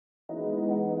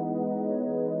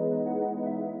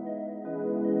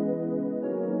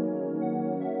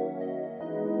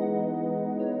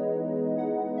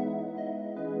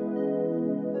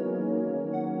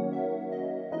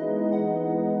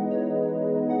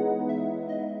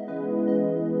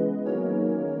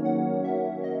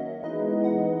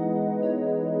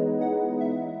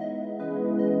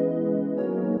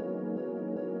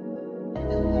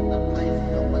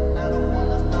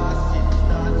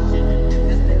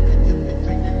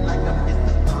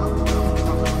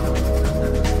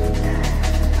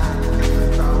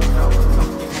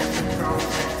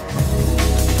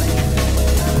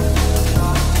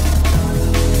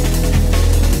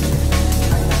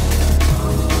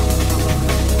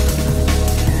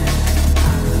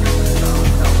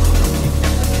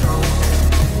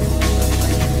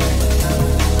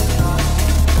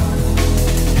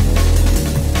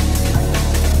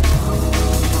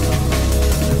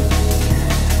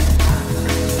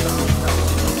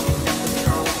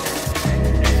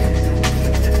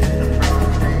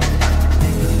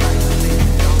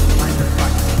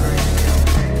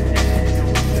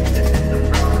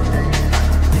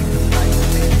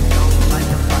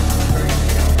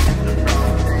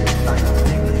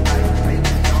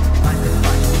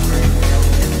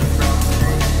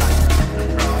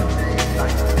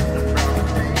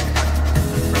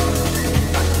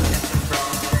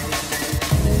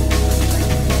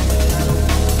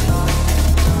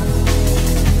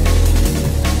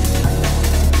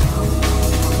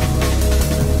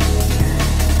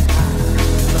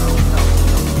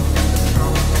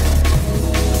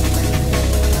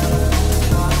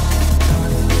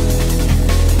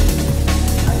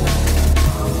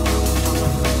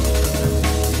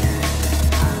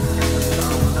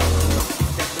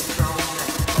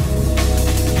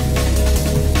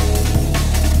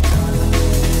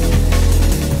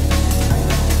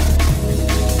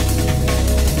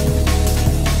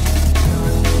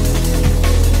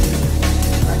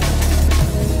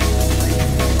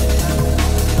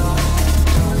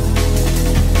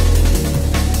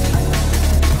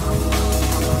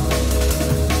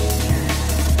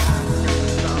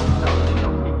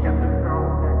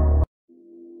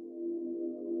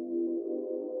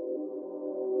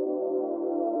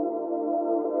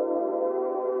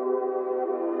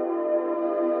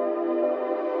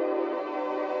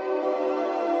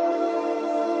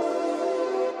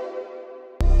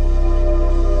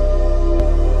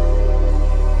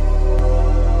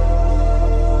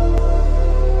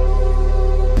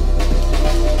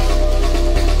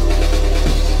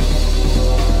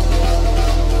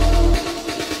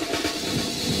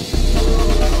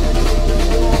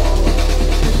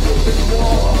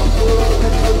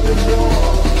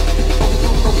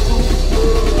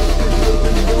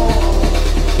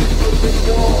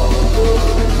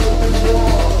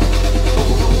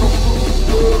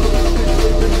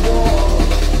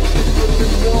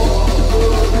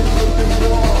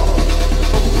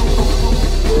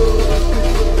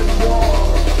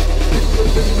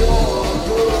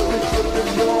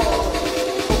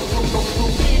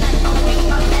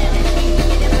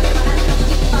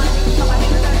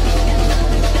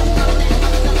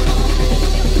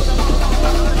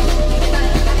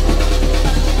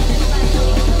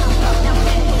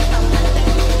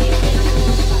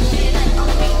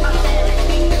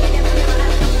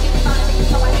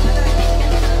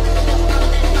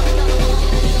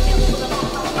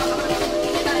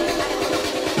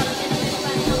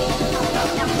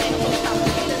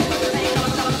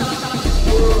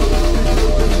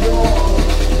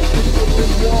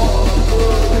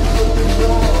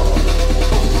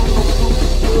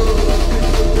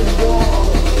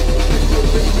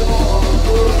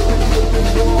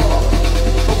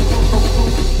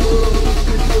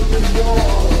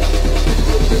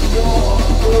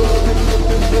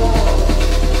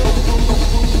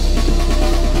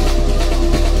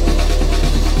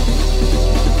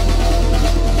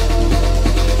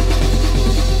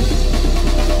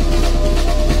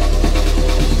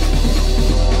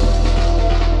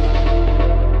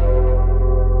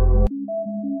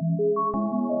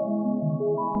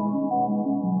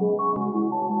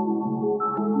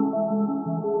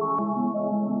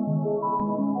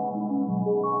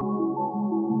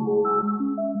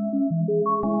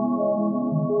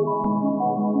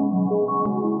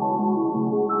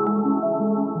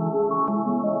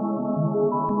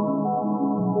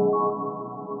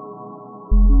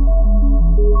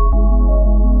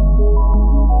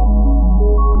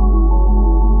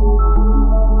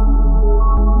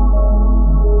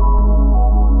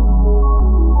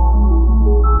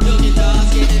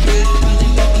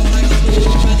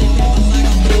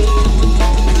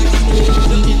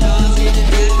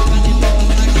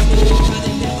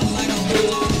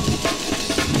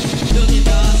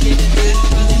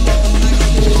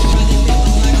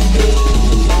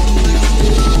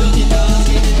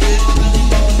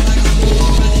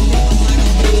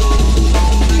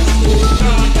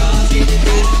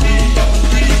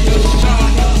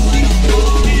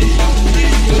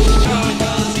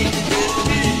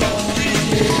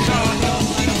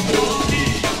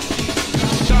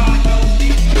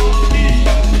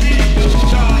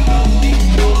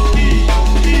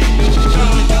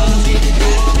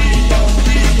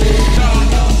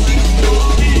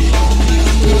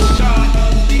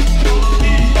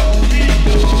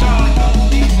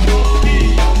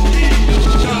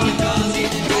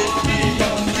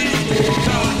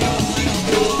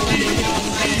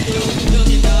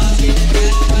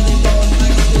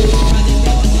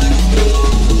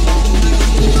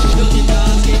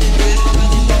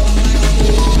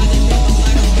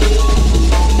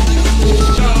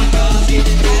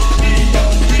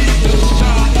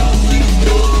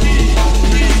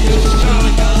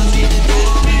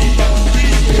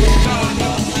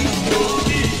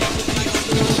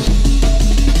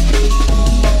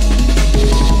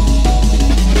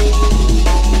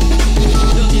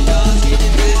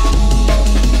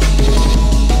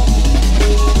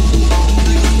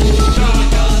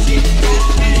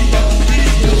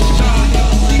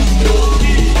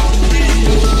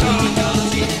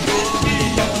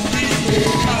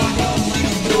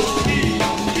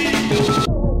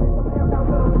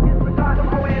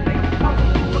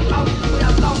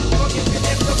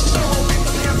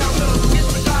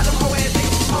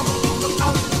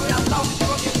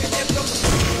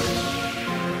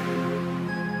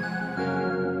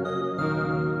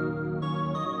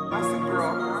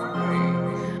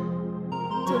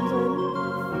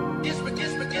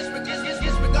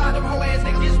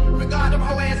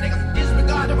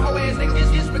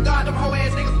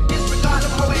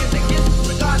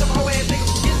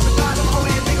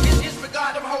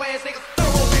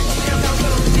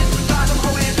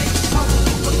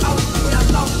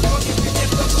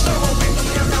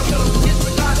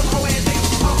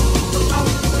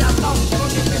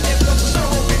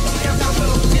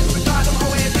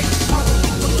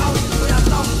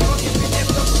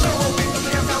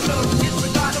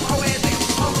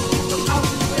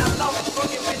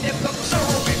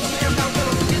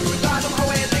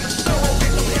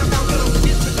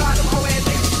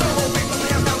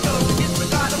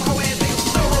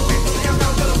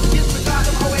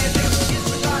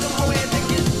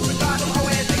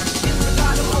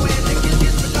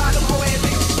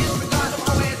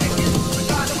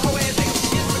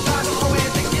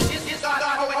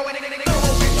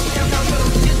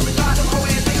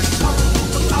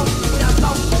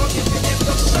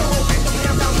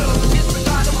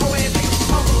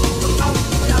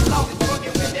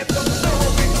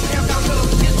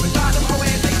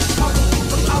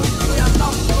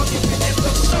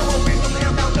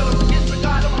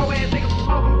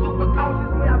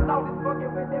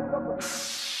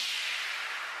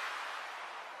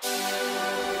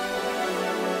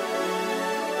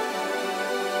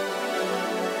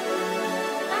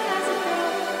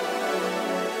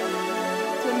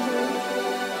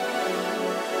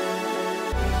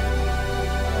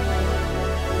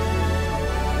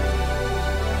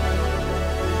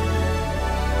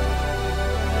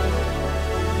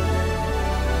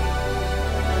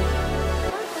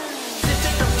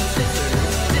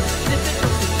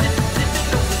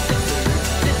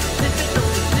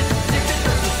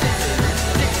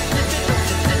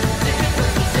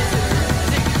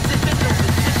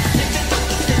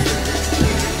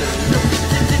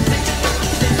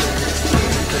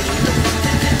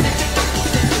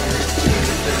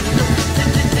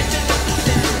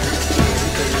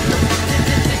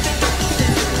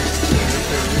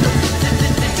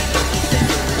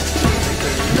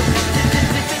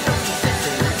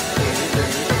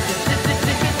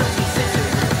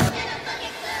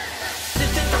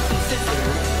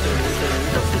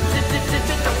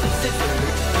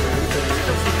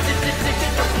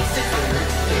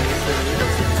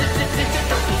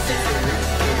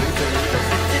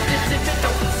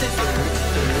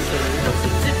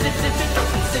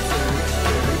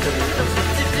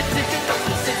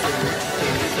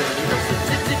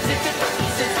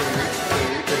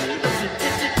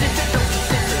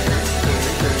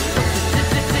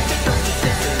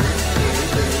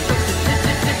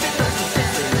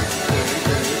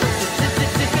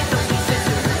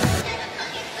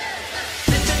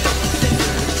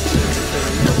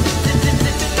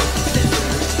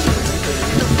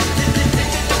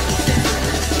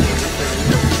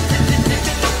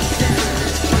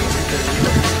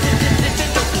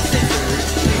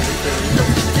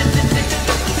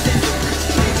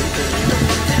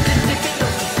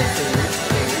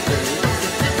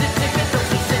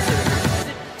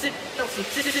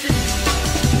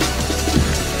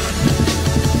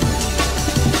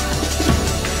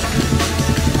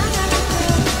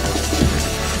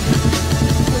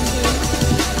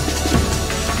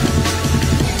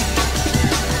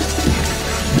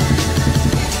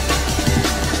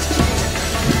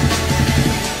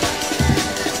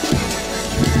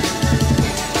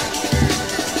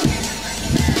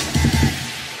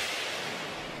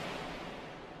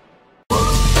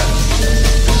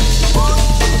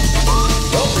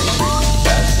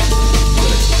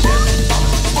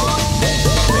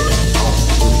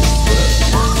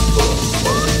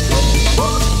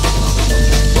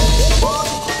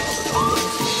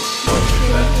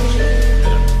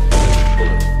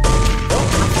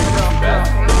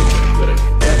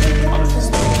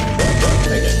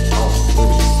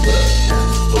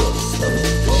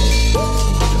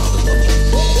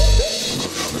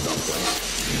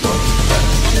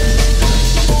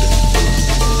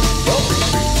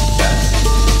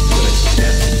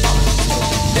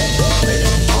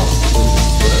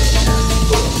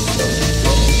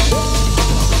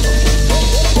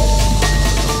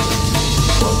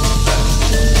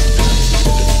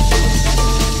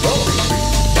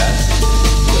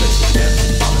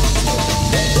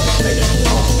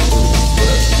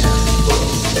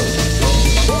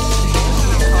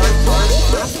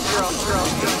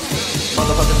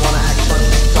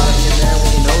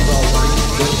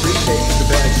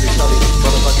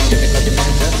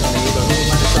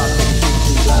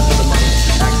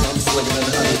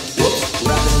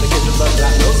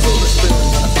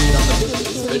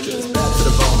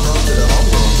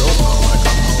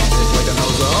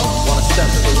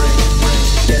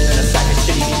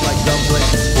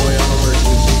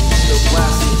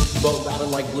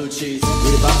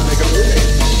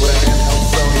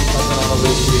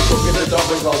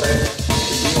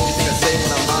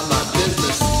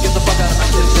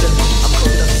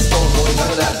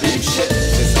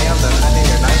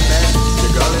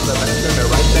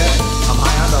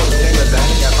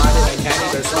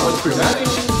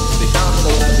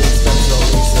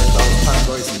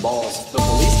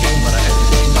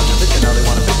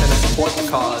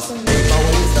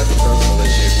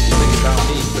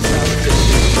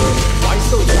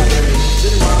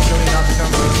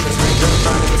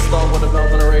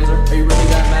Are you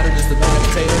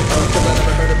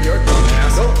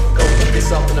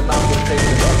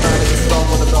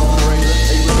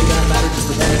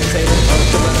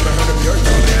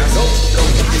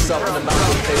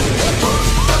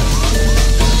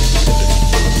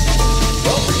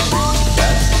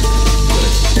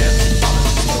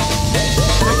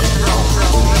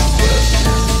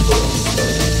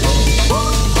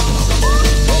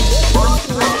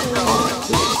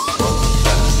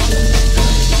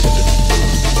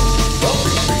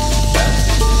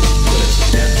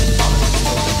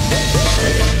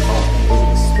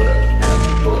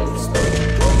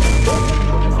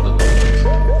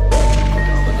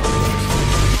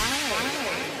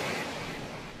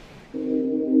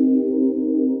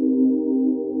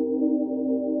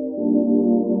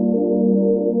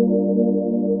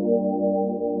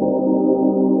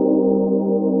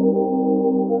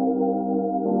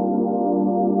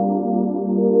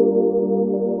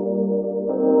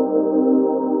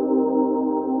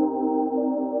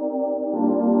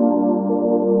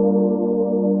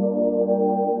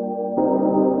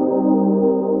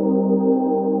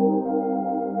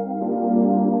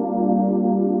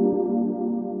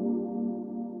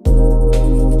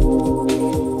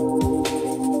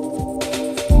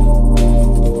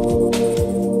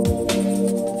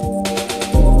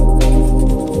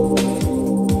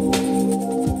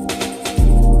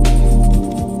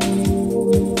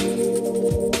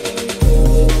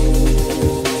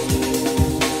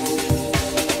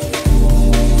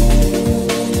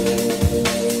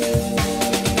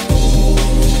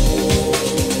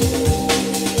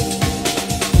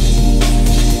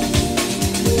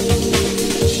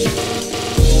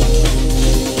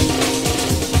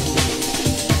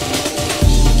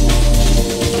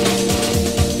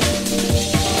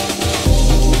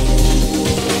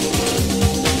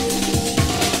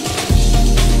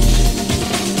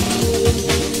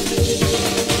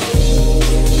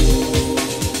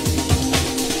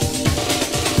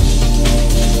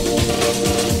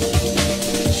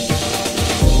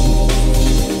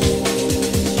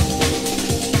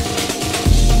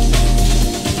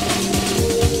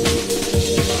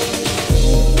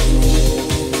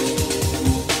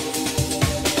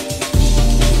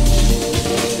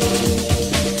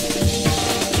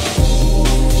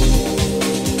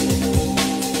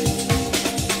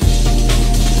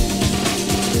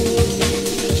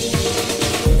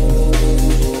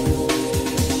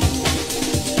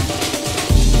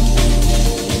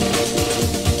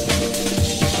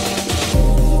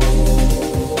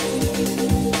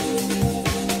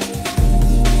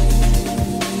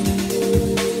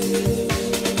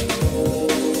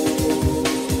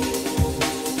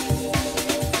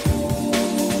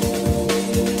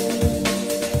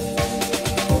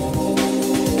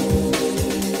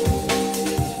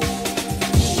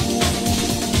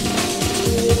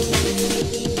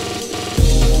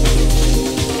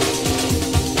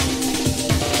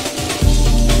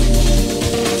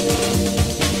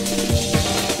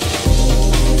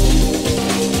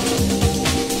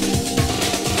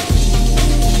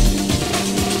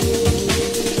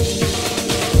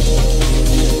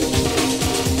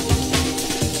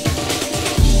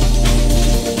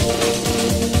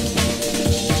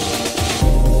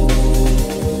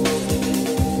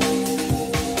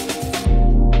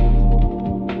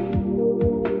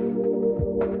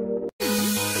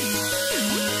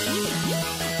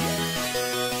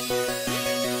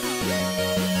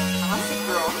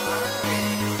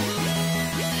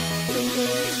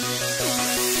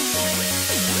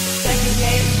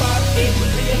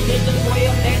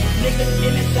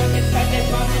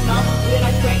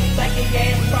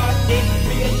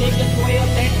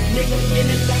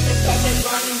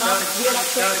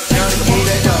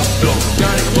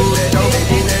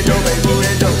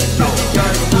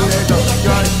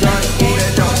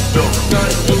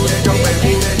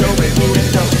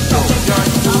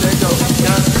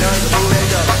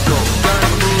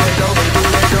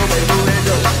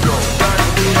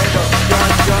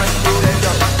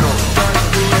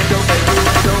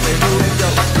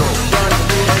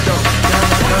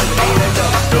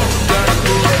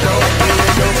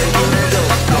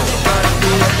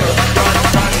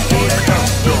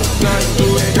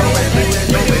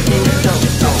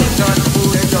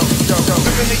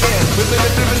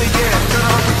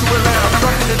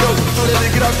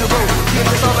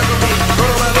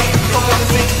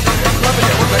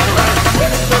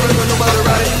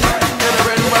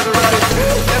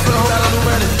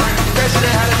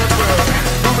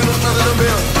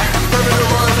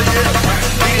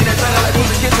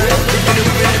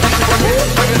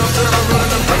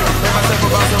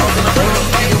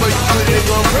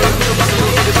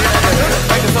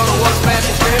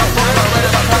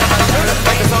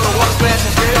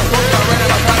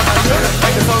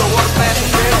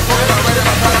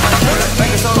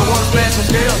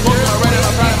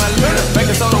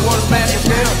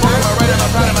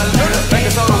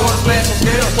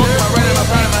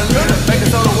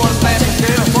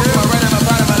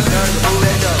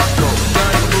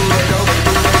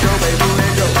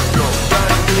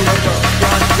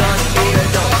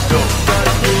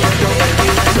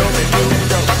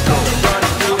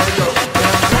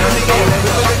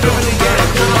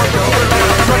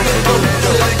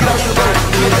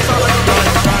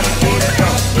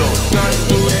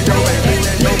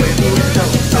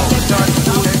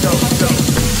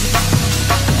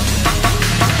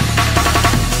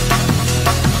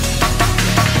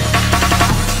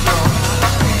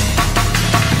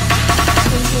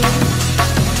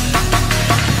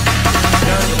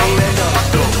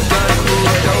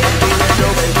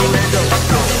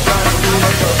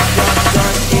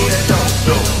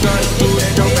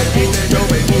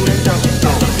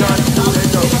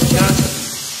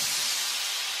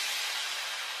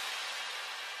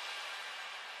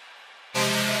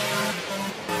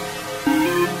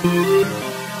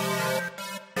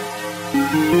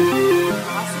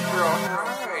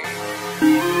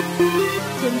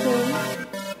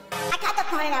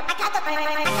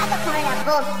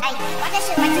BOOF, ayy, run that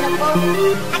shit right to the BOOF.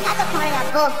 I got the point of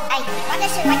BOOF, ayy, run that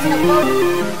shit right to the BOOF.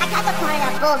 I got the point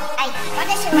of BOOF, ayy, run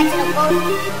that shit right to the BOOF.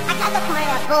 I got the point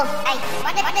of BOOF, ayy,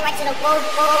 run it right to the BOOF.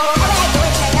 All that I do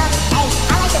is turn up, ayy,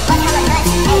 I like to bust hella nuts,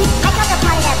 ayy. I got the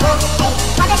point of BOOF, ayy,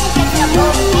 run that shit straight to the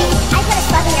BOOF, ayy. I put a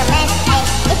slug in your man, ayy,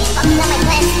 if you fucking on my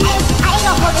plans, ayy. I ain't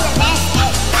gon' hold in the man, ayy,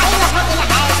 I ain't gon' hold in your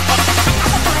ass, ayy. I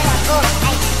got the point of BOOF,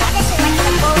 ayy, run that shit right to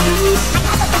the BOOF. I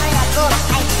got the point of BOOF,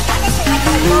 ayy, run that shit right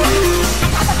to the BOOF.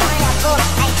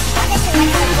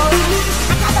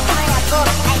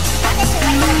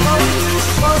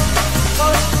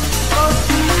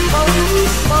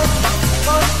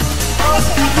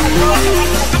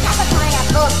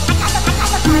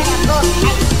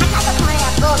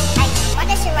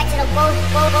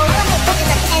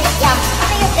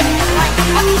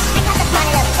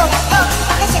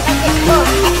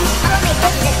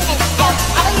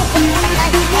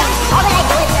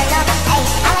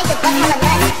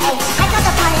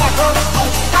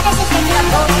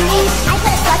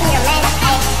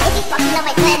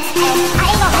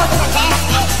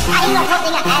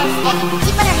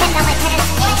 She put her hand on my pants,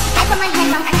 I put my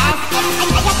hand on her ass.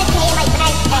 I got the K in my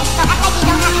bag, so act like you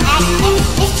don't have to act.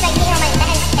 This is like me or my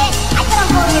man, I put on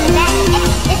holy in the back.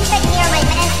 This is like me or my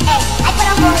man, I put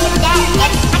on holy in the back.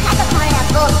 I got the point of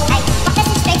BOOF, fuck that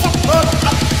shit straight to the BOOF.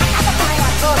 I got the point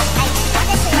of BOOF, fuck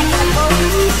that shit right to the BOOF.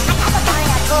 I got the point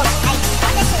of BOOF,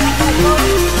 fuck that shit right to the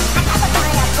BOOF. I got the point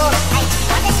of BOOF,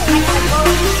 fuck that shit right to the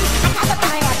BOOF. I got the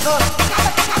point of BOOF,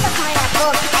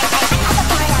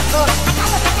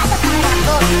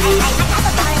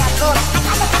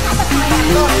 I got the point of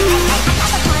BOOF. I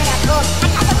got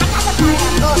the point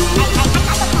of BOOF, I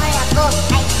got the point of BOOF.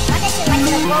 I got the point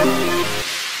of BOOF.